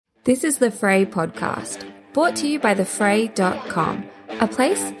This is the Frey podcast, brought to you by thefrey.com, a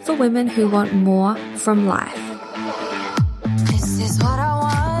place for women who want more from life. This is what I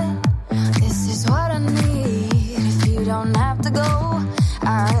want, this is what I need. If you don't have to go,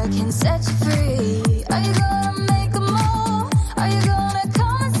 I can set you free. Are you gonna make a move? Are you gonna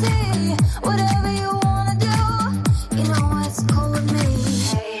come and see? Whatever you wanna do, you know it's cool with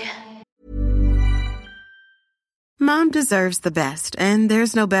me. Hey. Mom deserves the best, and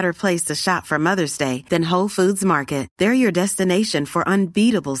there's no better place to shop for Mother's Day than Whole Foods Market. They're your destination for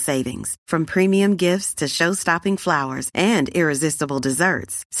unbeatable savings, from premium gifts to show-stopping flowers and irresistible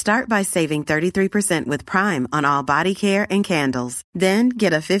desserts. Start by saving 33% with Prime on all body care and candles. Then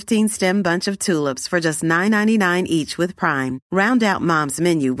get a 15-stem bunch of tulips for just $9.99 each with Prime. Round out Mom's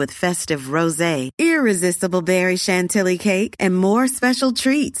menu with festive rosé, irresistible berry chantilly cake, and more special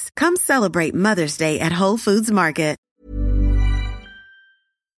treats. Come celebrate Mother's Day at Whole Foods Market.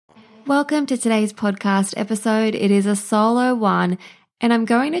 Welcome to today's podcast episode. It is a solo one, and I'm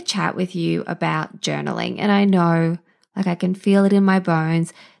going to chat with you about journaling. And I know, I can feel it in my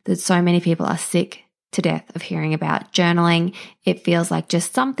bones that so many people are sick to death of hearing about journaling. It feels like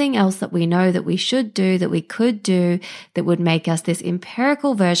just something else that we know that we should do, that we could do, that would make us this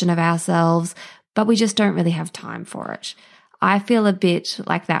empirical version of ourselves, but we just don't really have time for it. I feel a bit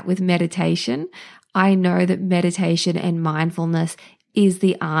like that with meditation. I know that meditation and mindfulness is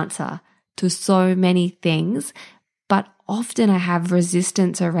the answer to so many things, but often I have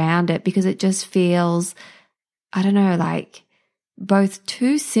resistance around it because it just feels, I don't know, like both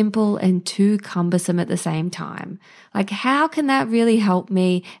too simple and too cumbersome at the same time. Like, how can that really help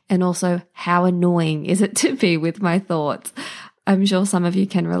me? And also, how annoying is it to be with my thoughts? I'm sure some of you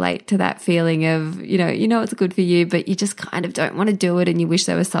can relate to that feeling of, you know it's good for you, but you just kind of don't want to do it and you wish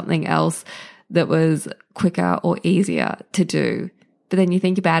there was something else that was quicker or easier to do. But then you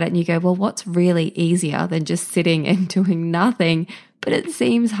think about it and you go, well, what's really easier than just sitting and doing nothing? But it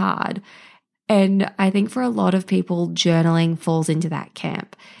seems hard. And I think for a lot of people, journaling falls into that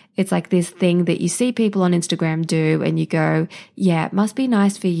camp. It's like this thing that you see people on Instagram do and you go, yeah, it must be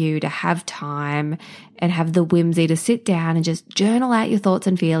nice for you to have time and have the whimsy to sit down and just journal out your thoughts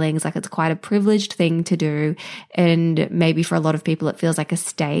and feelings. Like, it's quite a privileged thing to do. And maybe for a lot of people, it feels like a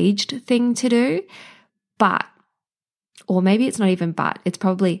staged thing to do. Or maybe it's not even but, it's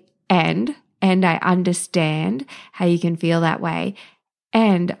probably and I understand how you can feel that way.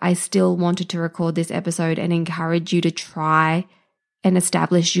 And I still wanted to record this episode and encourage you to try and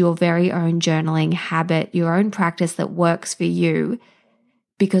establish your very own journaling habit, your own practice that works for you,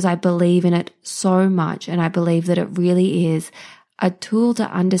 because I believe in it so much. And I believe that it really is a tool to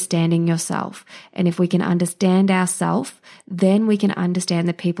understanding yourself. And if we can understand ourselves, then we can understand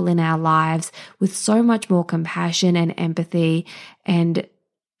the people in our lives with so much more compassion and empathy, and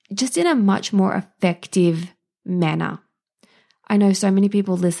just in a much more effective manner. I know so many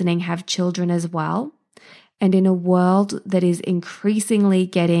people listening have children as well. And in a world that is increasingly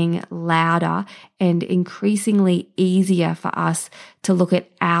getting louder and increasingly easier for us to look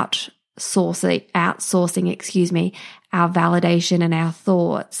at outsourcing, our validation and our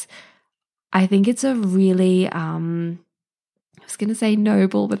thoughts, I think it's a really, I was going to say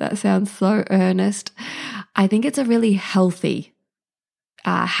noble, but that sounds so earnest. I think it's a really healthy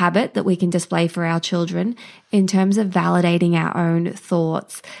habit that we can display for our children in terms of validating our own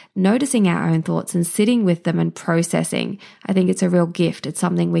thoughts, noticing our own thoughts and sitting with them and processing. I think it's a real gift. It's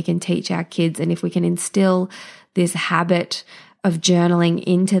something we can teach our kids. And if we can instill this habit of journaling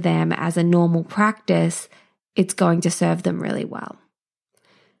into them as a normal practice, it's going to serve them really well.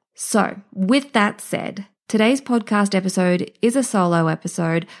 So, with that said, today's podcast episode is a solo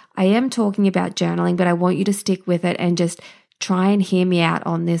episode. I am talking about journaling, but I want you to stick with it and just try and hear me out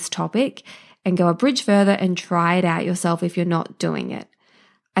on this topic and go a bridge further and try it out yourself if you're not doing it.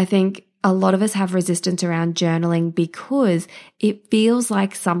 I think a lot of us have resistance around journaling because it feels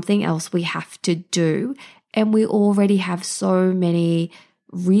like something else we have to do, and we already have so many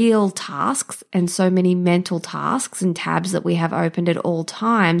real tasks and so many mental tasks and tabs that we have opened at all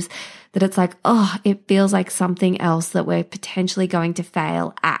times that it's like, it feels like something else that we're potentially going to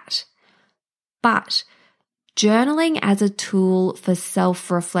fail at. But journaling as a tool for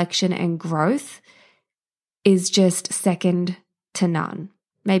self-reflection and growth is just second to none.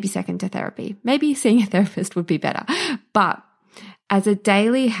 Maybe second to therapy. Maybe seeing a therapist would be better. But as a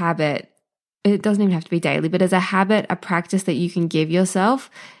daily habit, it doesn't even have to be daily, but as a habit, a practice that you can give yourself,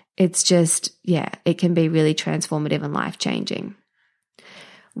 it's just, it can be really transformative and life-changing.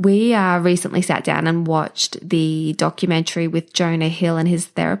 We recently sat down and watched the documentary with Jonah Hill and his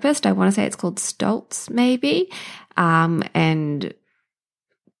therapist. I want to say it's called Stoltz, maybe. And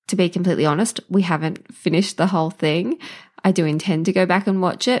to be completely honest, we haven't finished the whole thing. I do intend to go back and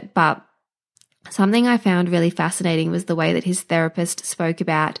watch it, but something I found really fascinating was the way that his therapist spoke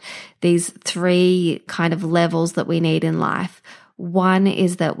about these 3 kind of levels that we need in life. One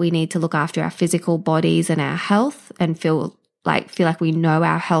is that we need to look after our physical bodies and our health and feel like we know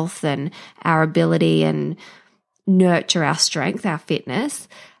our health and our ability and nurture our strength, our fitness,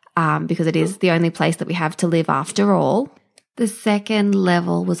 because it is the only place that we have to live after all. The second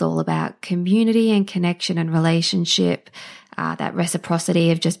level was all about community and connection and relationship, that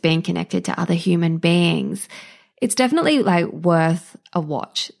reciprocity of just being connected to other human beings. It's definitely worth a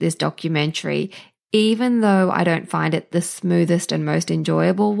watch, this documentary, even though I don't find it the smoothest and most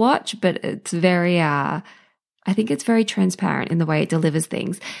enjoyable watch, but it's very, I think it's very transparent in the way it delivers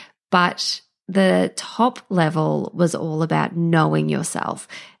things. But the top level was all about knowing yourself.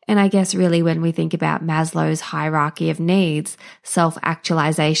 And I guess really when we think about Maslow's hierarchy of needs,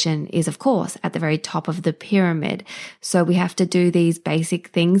 self-actualization is, of course, at the very top of the pyramid. So we have to do these basic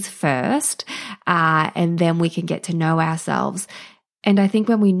things first, and then we can get to know ourselves. And I think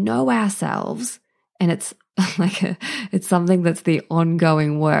when we know ourselves, and it's it's something that's the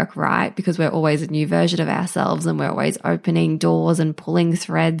ongoing work, right? Because we're always a new version of ourselves and we're always opening doors and pulling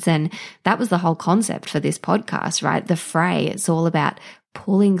threads. And that was the whole concept for this podcast, right? The fray. It's all about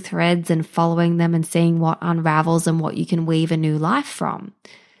pulling threads and following them and seeing what unravels and what you can weave a new life from.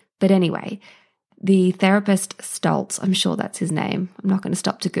 But anyway, the therapist Stoltz, I'm sure that's his name. I'm not going to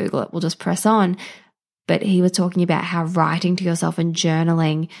stop to Google it. We'll just press on. But he was talking about how writing to yourself and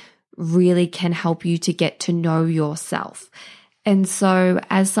journaling really can help you to get to know yourself. And so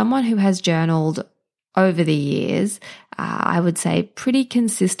as someone who has journaled over the years, I would say pretty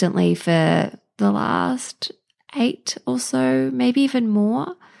consistently for the last 8 or so, maybe even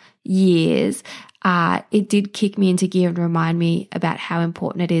more years, it did kick me into gear and remind me about how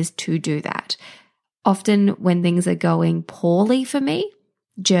important it is to do that. Often when things are going poorly for me,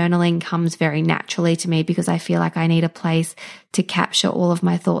 journaling comes very naturally to me because I feel like I need a place to capture all of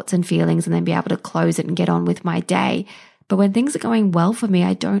my thoughts and feelings and then be able to close it and get on with my day. But when things are going well for me,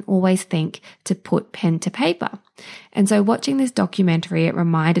 I don't always think to put pen to paper. And so watching this documentary, it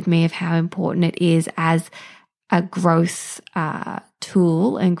reminded me of how important it is as a growth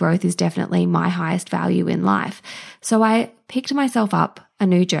tool, and growth is definitely my highest value in life. So I picked myself up a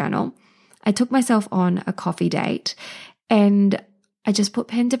new journal. I took myself on a coffee date and I just put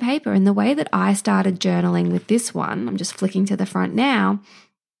pen to paper. And the way that I started journaling with this one, I'm just flicking to the front now,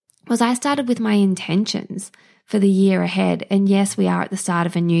 was I started with my intentions for the year ahead. And yes, we are at the start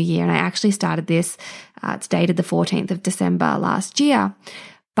of a new year. And I actually started this, it's dated the 14th of December last year.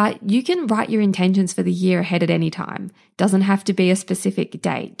 But you can write your intentions for the year ahead at any time. Doesn't have to be a specific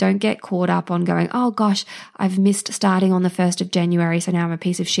date. Don't get caught up on going, oh gosh, I've missed starting on the 1st of January, so now I'm a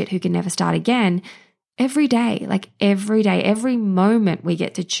piece of shit who can never start again. Every day, every moment we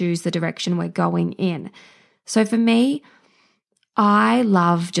get to choose the direction we're going in. So for me, I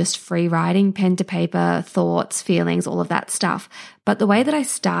love just free writing, pen to paper, thoughts, feelings, all of that stuff. But the way that I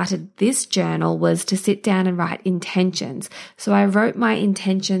started this journal was to sit down and write intentions. So I wrote my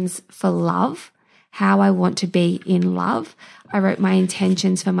intentions for love, how I want to be in love. I wrote my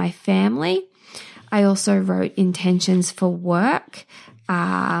intentions for my family. I also wrote intentions for work,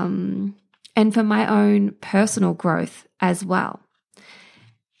 and for my own personal growth as well.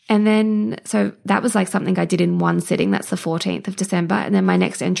 And then, so that was like something I did in one sitting. That's the 14th of December. And then my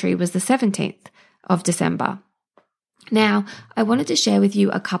next entry was the 17th of December. Now, I wanted to share with you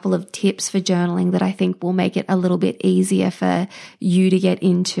a couple of tips for journaling that I think will make it a little bit easier for you to get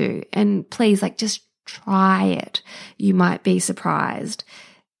into. And please, just try it. You might be surprised.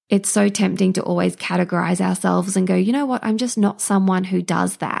 It's so tempting to always categorize ourselves and go, you know what, I'm just not someone who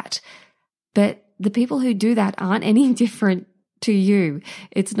does that. But the people who do that aren't any different to you.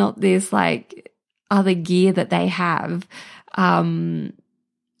 It's not this other gear that they have. And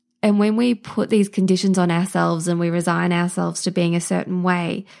when we put these conditions on ourselves and we resign ourselves to being a certain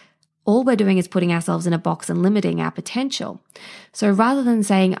way, all we're doing is putting ourselves in a box and limiting our potential. So rather than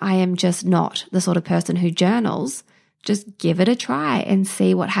saying, I am just not the sort of person who journals, just give it a try and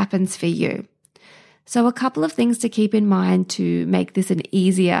see what happens for you. So a couple of things to keep in mind to make this an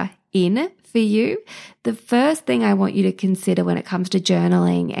easier in for you. The first thing I want you to consider when it comes to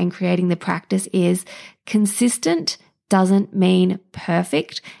journaling and creating the practice is consistent doesn't mean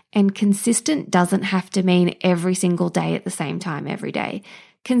perfect, and consistent doesn't have to mean every single day at the same time every day.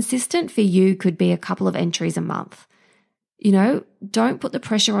 Consistent for you could be a couple of entries a month. Don't put the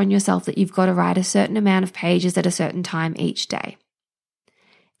pressure on yourself that you've got to write a certain amount of pages at a certain time each day.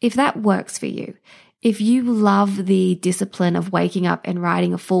 If that works for you, If you love the discipline of waking up and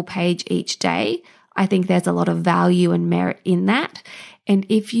writing a full page each day, I think there's a lot of value and merit in that. And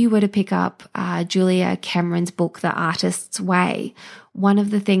if you were to pick up Julia Cameron's book, The Artist's Way, one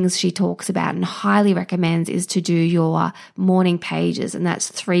of the things she talks about and highly recommends is to do your morning pages, and that's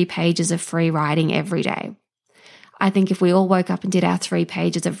 3 pages of free writing every day. I think if we all woke up and did our 3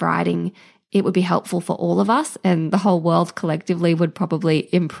 pages of writing, it would be helpful for all of us, and the whole world collectively would probably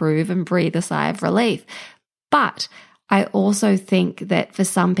improve and breathe a sigh of relief. But I also think that for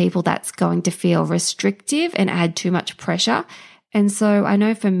some people that's going to feel restrictive and add too much pressure. And so I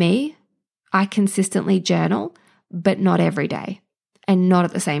know for me, I consistently journal, but not every day and not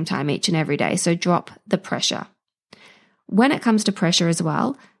at the same time each and every day. So drop the pressure. When it comes to pressure as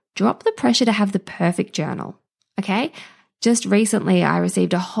well, drop the pressure to have the perfect journal, okay? Just recently, I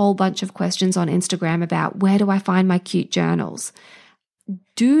received a whole bunch of questions on Instagram about where do I find my cute journals?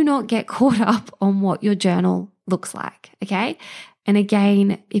 Do not get caught up on what your journal looks like, okay? And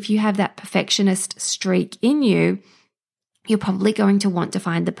again, if you have that perfectionist streak in you, you're probably going to want to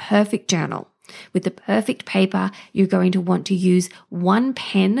find the perfect journal. With the perfect paper, you're going to want to use one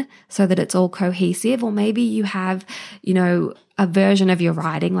pen so that it's all cohesive, or maybe you have, a version of your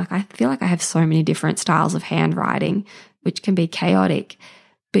writing. Like I feel like I have so many different styles of handwriting, which can be chaotic,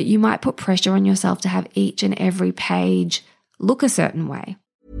 but you might put pressure on yourself to have each and every page look a certain way.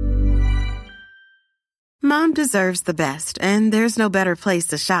 Mom deserves the best, and there's no better place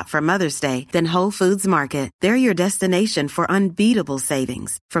to shop for Mother's Day than Whole Foods Market. They're your destination for unbeatable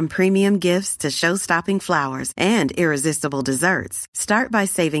savings, from premium gifts to show-stopping flowers and irresistible desserts. Start by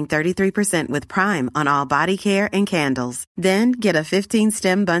saving 33% with Prime on all body care and candles. Then get a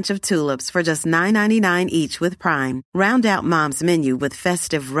 15-stem bunch of tulips for just $9.99 each with Prime. Round out Mom's menu with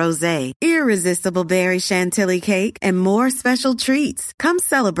festive rosé, irresistible berry chantilly cake, and more special treats. Come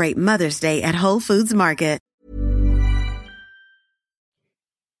celebrate Mother's Day at Whole Foods Market.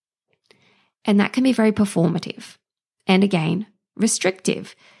 And that can be very performative and, again,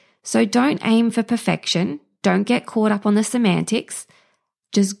 restrictive. So don't aim for perfection. Don't get caught up on the semantics.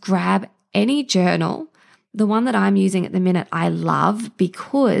 Just grab any journal. The one that I'm using at the minute I love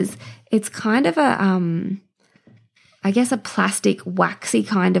because it's kind of a plastic waxy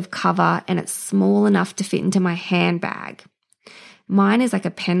kind of cover, and it's small enough to fit into my handbag. Mine is like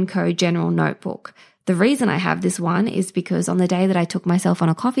a Penco general notebook. The reason I have this one is because on the day that I took myself on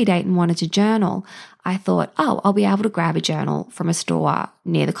a coffee date and wanted to journal, I thought, I'll be able to grab a journal from a store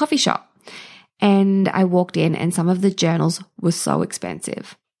near the coffee shop. And I walked in and some of the journals were so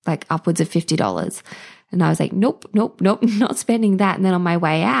expensive, like upwards of $50. And I was like, nope, not spending that. And then on my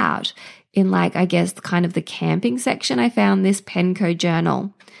way out, in kind of the camping section, I found this Penco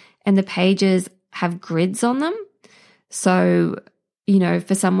journal, and the pages have grids on them. So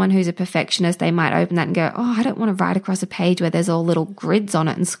for someone who's a perfectionist, they might open that and go, I don't want to write across a page where there's all little grids on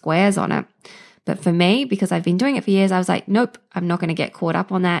it and squares on it. But for me, because I've been doing it for years, I was like, nope, I'm not going to get caught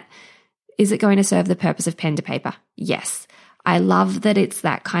up on that. Is it going to serve the purpose of pen to paper? Yes. I love that it's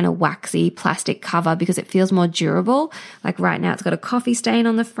that kind of waxy plastic cover because it feels more durable. Like right now, it's got a coffee stain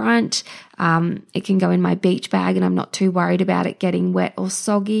on the front. It can go in my beach bag and I'm not too worried about it getting wet or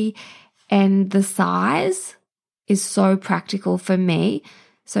soggy. And the size is so practical for me.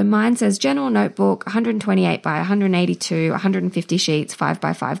 So mine says general notebook, 128 by 182, 150 sheets,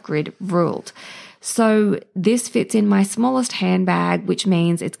 5x5 grid ruled. So this fits in my smallest handbag, which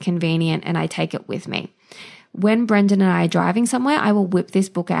means it's convenient and I take it with me. When Brendan and I are driving somewhere, I will whip this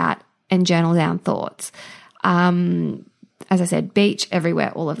book out and journal down thoughts. As I said, beach,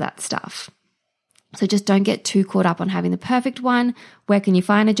 everywhere, all of that stuff. So just don't get too caught up on having the perfect one. Where can you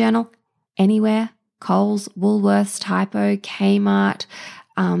find a journal? Anywhere. Coles, Woolworths, Typo, Kmart,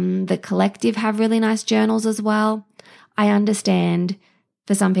 The Collective have really nice journals as well. I understand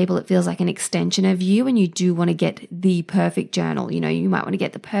for some people it feels like an extension of you and you do want to get the perfect journal. You might want to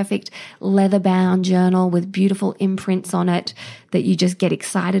get the perfect leather-bound journal with beautiful imprints on it that you just get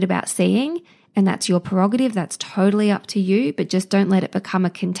excited about seeing, and that's your prerogative. That's totally up to you, but just don't let it become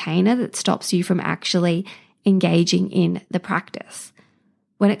a container that stops you from actually engaging in the practice.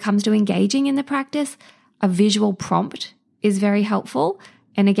 When it comes to engaging in the practice, a visual prompt is very helpful.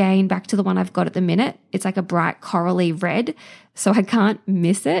 And again, back to the one I've got at the minute, it's like a bright corally red, so I can't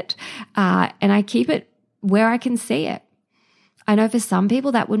miss it. And I keep it where I can see it. I know for some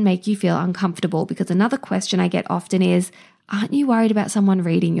people that would make you feel uncomfortable because another question I get often is, aren't you worried about someone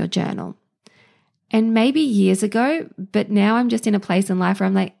reading your journal? And maybe years ago, but now I'm just in a place in life where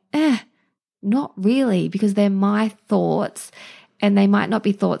I'm like, not really, because they're my thoughts. And they might not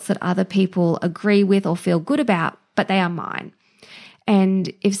be thoughts that other people agree with or feel good about, but they are mine.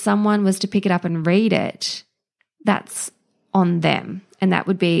 And if someone was to pick it up and read it, that's on them. And that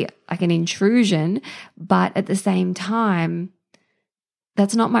would be like an intrusion. But at the same time,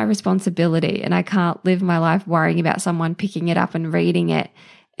 that's not my responsibility. And I can't live my life worrying about someone picking it up and reading it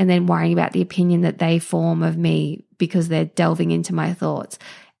and then worrying about the opinion that they form of me because they're delving into my thoughts.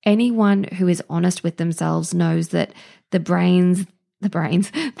 Anyone who is honest with themselves knows that the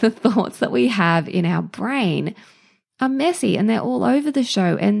thoughts that we have in our brain are messy and they're all over the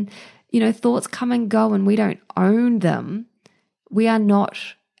show. And, thoughts come and go and we don't own them. We are not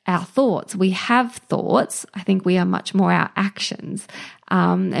our thoughts. We have thoughts. I think we are much more our actions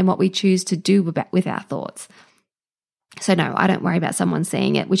and what we choose to do with our thoughts. So no, I don't worry about someone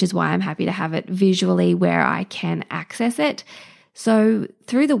seeing it, which is why I'm happy to have it visually where I can access it. So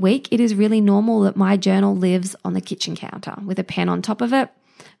through the week, it is really normal that my journal lives on the kitchen counter with a pen on top of it.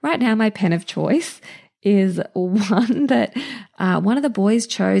 Right now, my pen of choice is one that one of the boys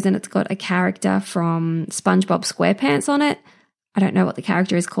chose, and it's got a character from SpongeBob SquarePants on it. I don't know what the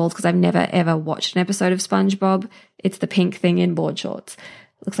character is called because I've never ever watched an episode of SpongeBob. It's the pink thing in board shorts.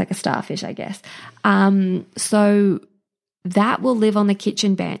 Looks like a starfish, I guess. So that will live on the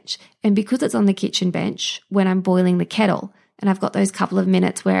kitchen bench. And because it's on the kitchen bench, when I'm boiling the kettle, and I've got those couple of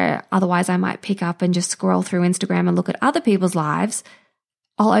minutes where otherwise I might pick up and just scroll through Instagram and look at other people's lives,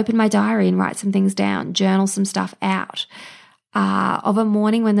 I'll open my diary and write some things down, journal some stuff out. Of a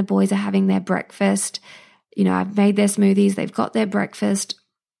morning when the boys are having their breakfast, I've made their smoothies, they've got their breakfast,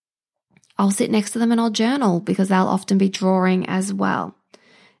 I'll sit next to them and I'll journal because they'll often be drawing as well.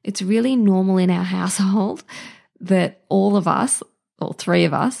 It's really normal in our household that all of us, or 3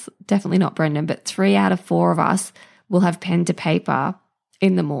 of us, definitely not Brendan, but 3 out of 4 of us will have pen to paper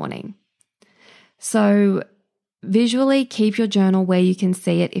in the morning. So visually keep your journal where you can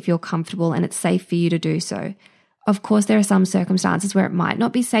see it if you're comfortable and it's safe for you to do so. Of course, there are some circumstances where it might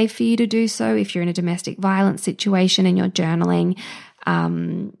not be safe for you to do so. If you're in a domestic violence situation and you're journaling,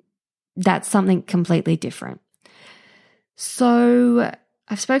 that's something completely different. So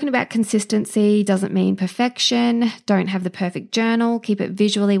I've spoken about consistency doesn't mean perfection. Don't have the perfect journal. Keep it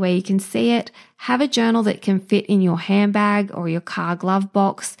visually where you can see it. Have a journal that can fit in your handbag or your car glove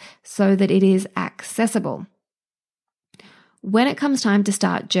box so that it is accessible. When it comes time to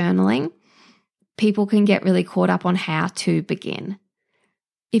start journaling, people can get really caught up on how to begin.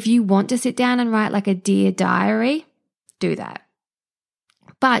 If you want to sit down and write like a Dear Diary, do that.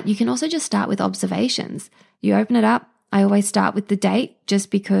 But you can also just start with observations. You open it up. I always start with the date just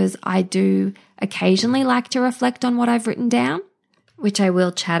because I do occasionally like to reflect on what I've written down, which I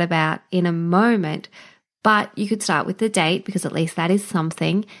will chat about in a moment. But you could start with the date because at least that is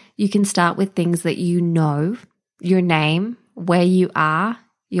something. You can start with things that you know, your name, where you are,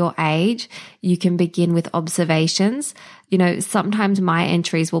 your age. You can begin with observations. Sometimes my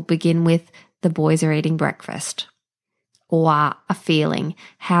entries will begin with the boys are eating breakfast. Or a feeling.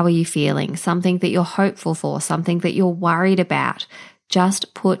 How are you feeling? Something that you're hopeful for, something that you're worried about.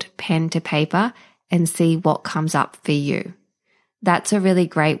 Just put pen to paper and see what comes up for you. That's a really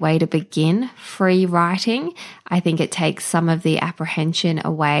great way to begin free writing. I think it takes some of the apprehension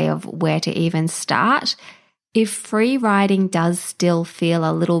away of where to even start. If free writing does still feel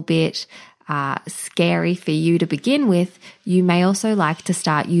a little bit scary for you to begin with, you may also like to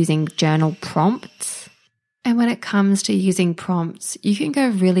start using journal prompts. And when it comes to using prompts, you can go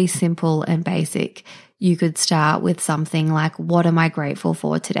really simple and basic. You could start with something like, what am I grateful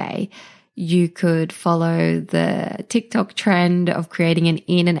for today? You could follow the TikTok trend of creating an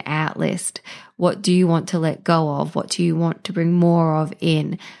in and out list. What do you want to let go of? What do you want to bring more of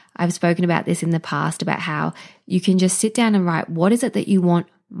in? I've spoken about this in the past about how you can just sit down and write, what is it that you want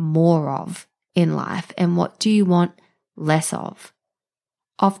more of in life? And what do you want less of?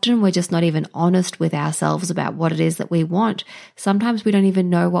 Often we're just not even honest with ourselves about what it is that we want. Sometimes we don't even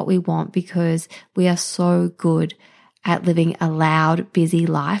know what we want because we are so good at living a loud, busy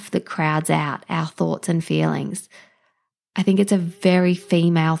life that crowds out our thoughts and feelings. I think it's a very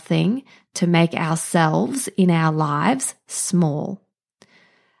female thing to make ourselves in our lives small.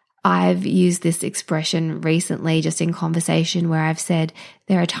 I've used this expression recently just in conversation where I've said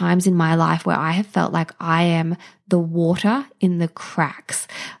there are times in my life where I have felt like I am the water in the cracks,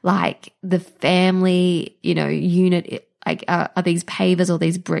 like the family, unit, like are these pavers or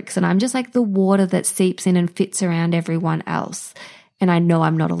these bricks. And I'm just like the water that seeps in and fits around everyone else. And I know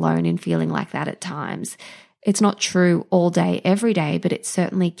I'm not alone in feeling like that at times. It's not true all day, every day, but it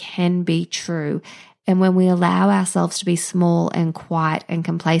certainly can be true. And when we allow ourselves to be small and quiet and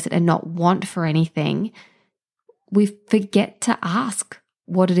complacent and not want for anything, we forget to ask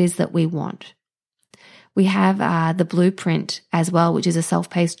what it is that we want. We have the Blueprint as well, which is a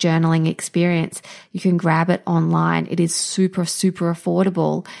self-paced journaling experience. You can grab it online. It is super, super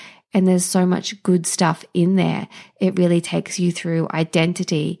affordable. And there's so much good stuff in there. It really takes you through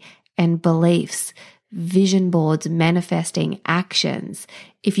identity and beliefs, vision boards, manifesting, actions.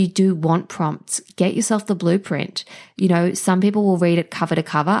 If you do want prompts, get yourself the Blueprint. You know, some people will read it cover to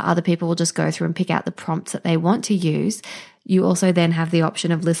cover. Other people will just go through and pick out the prompts that they want to use. You also then have the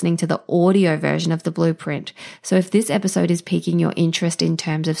option of listening to the audio version of the Blueprint. So if this episode is piquing your interest in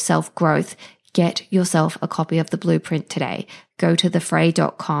terms of self-growth, get yourself a copy of the Blueprint today. Go to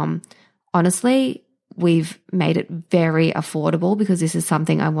thefray.com. Honestly, we've made it very affordable because this is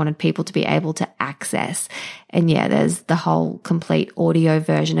something I wanted people to be able to access. And yeah, there's the whole complete audio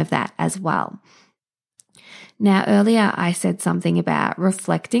version of that as well. Now, earlier I said something about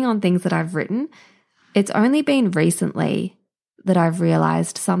reflecting on things that I've written. It's only been recently that I've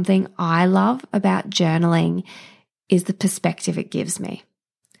realized something I love about journaling is the perspective it gives me.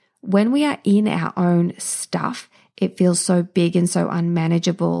 When we are in our own stuff, it feels so big and so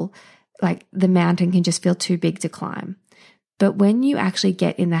unmanageable, like the mountain can just feel too big to climb. But when you actually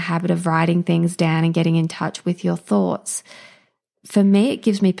get in the habit of writing things down and getting in touch with your thoughts, for me, it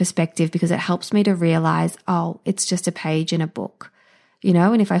gives me perspective because it helps me to realize, oh, it's just a page in a book. You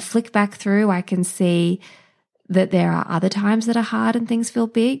know, and if I flick back through, I can see that there are other times that are hard and things feel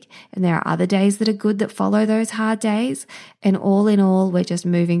big, and there are other days that are good that follow those hard days. And all in all, we're just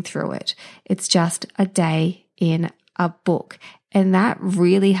moving through it. It's just a day in a book. And that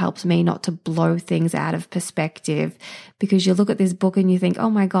really helps me not to blow things out of perspective, because you look at this book and you think,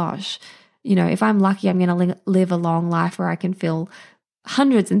 oh my gosh, you know, if I'm lucky, I'm going to live a long life where I can fill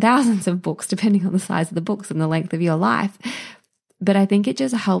hundreds and thousands of books, depending on the size of the books and the length of your life. But I think it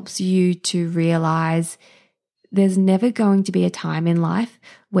just helps you to realize there's never going to be a time in life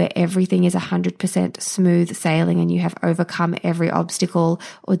where everything is 100% smooth sailing and you have overcome every obstacle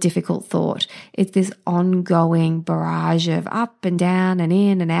or difficult thought. It's this ongoing barrage of up and down and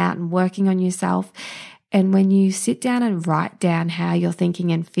in and out and working on yourself. And when you sit down and write down how you're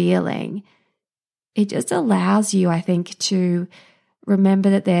thinking and feeling, it just allows you, I think, to remember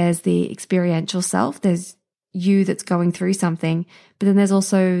that there's the experiential self, there's you that's going through something, but then there's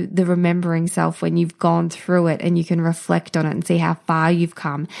also the remembering self when you've gone through it and you can reflect on it and see how far you've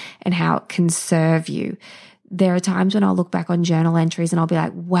come and how it can serve you. There are times when I'll look back on journal entries and I'll be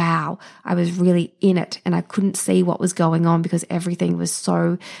like, wow, I was really in it and I couldn't see what was going on because everything was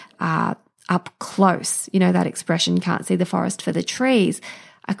so up close. You know, that expression, can't see the forest for the trees.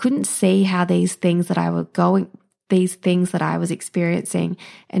 I couldn't see how these things that I was experiencing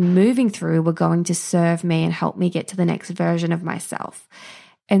and moving through were going to serve me and help me get to the next version of myself.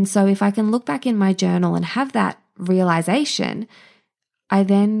 And so if I can look back in my journal and have that realization, I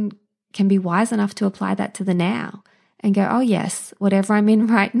then can be wise enough to apply that to the now and go, oh yes, whatever I'm in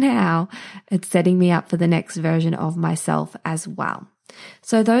right now, it's setting me up for the next version of myself as well.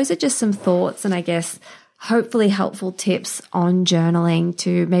 So those are just some thoughts and I guess hopefully helpful tips on journaling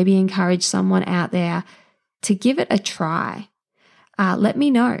to maybe encourage someone out there to give it a try. Let me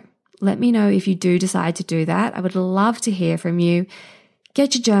know. Let me know if you do decide to do that. I would love to hear from you.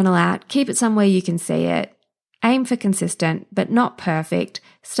 Get your journal out. Keep it somewhere you can see it. Aim for consistent, but not perfect.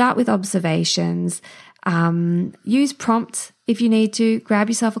 Start with observations. Use prompts if you need to. Grab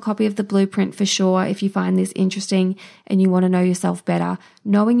yourself a copy of the Blueprint for sure if you find this interesting and you want to know yourself better.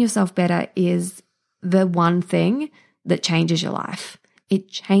 Knowing yourself better is the one thing that changes your life. It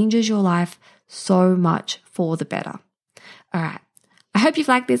changes your life so much for the better. All right. I hope you've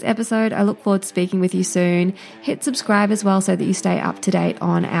liked this episode. I look forward to speaking with you soon. Hit subscribe as well so that you stay up to date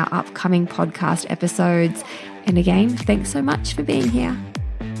on our upcoming podcast episodes. And again, thanks so much for being here.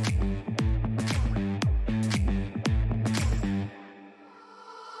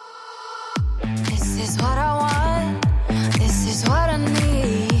 This is what I want. This is what I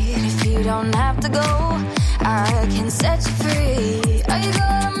need. If you don't have to go, I can set you free. Are you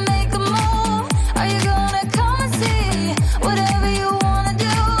gonna make a move? Are you gonna come and see whatever you wanna do?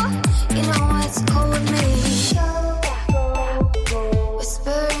 You know it's cool with me.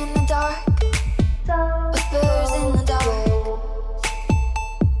 Whisper in the dark. Whispers in the dark.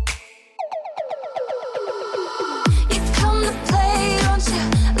 You come to play, don't you?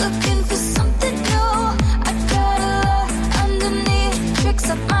 Looking for something new. I got a lot underneath, tricks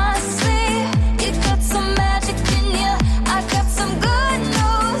up my sleeve. You got some magic in you. I got some good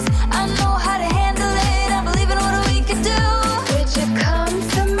news. I know how to handle it. I believe in what we can do. Would you come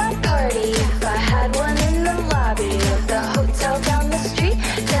to my party if I had one in the lobby of the hotel down the street?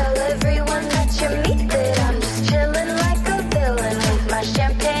 Tell everyone that you meet that I'm just chilling like a villain with my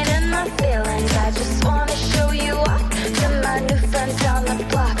champagne and my feelings. I just wanna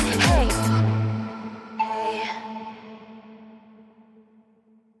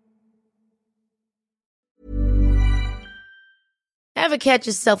Ever catch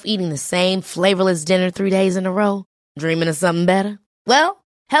yourself eating the same flavorless dinner 3 days in a row? Dreaming of something better? Well,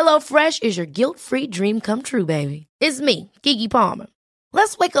 HelloFresh is your guilt-free dream come true, baby. It's me, Keke Palmer.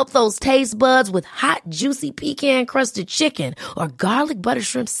 Let's wake up those taste buds with hot, juicy pecan-crusted chicken or garlic butter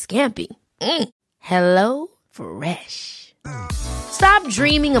shrimp scampi. Hello Fresh. Stop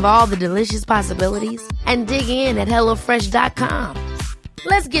dreaming of all the delicious possibilities and dig in at HelloFresh.com.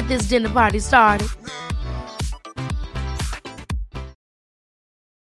 Let's get this dinner party started.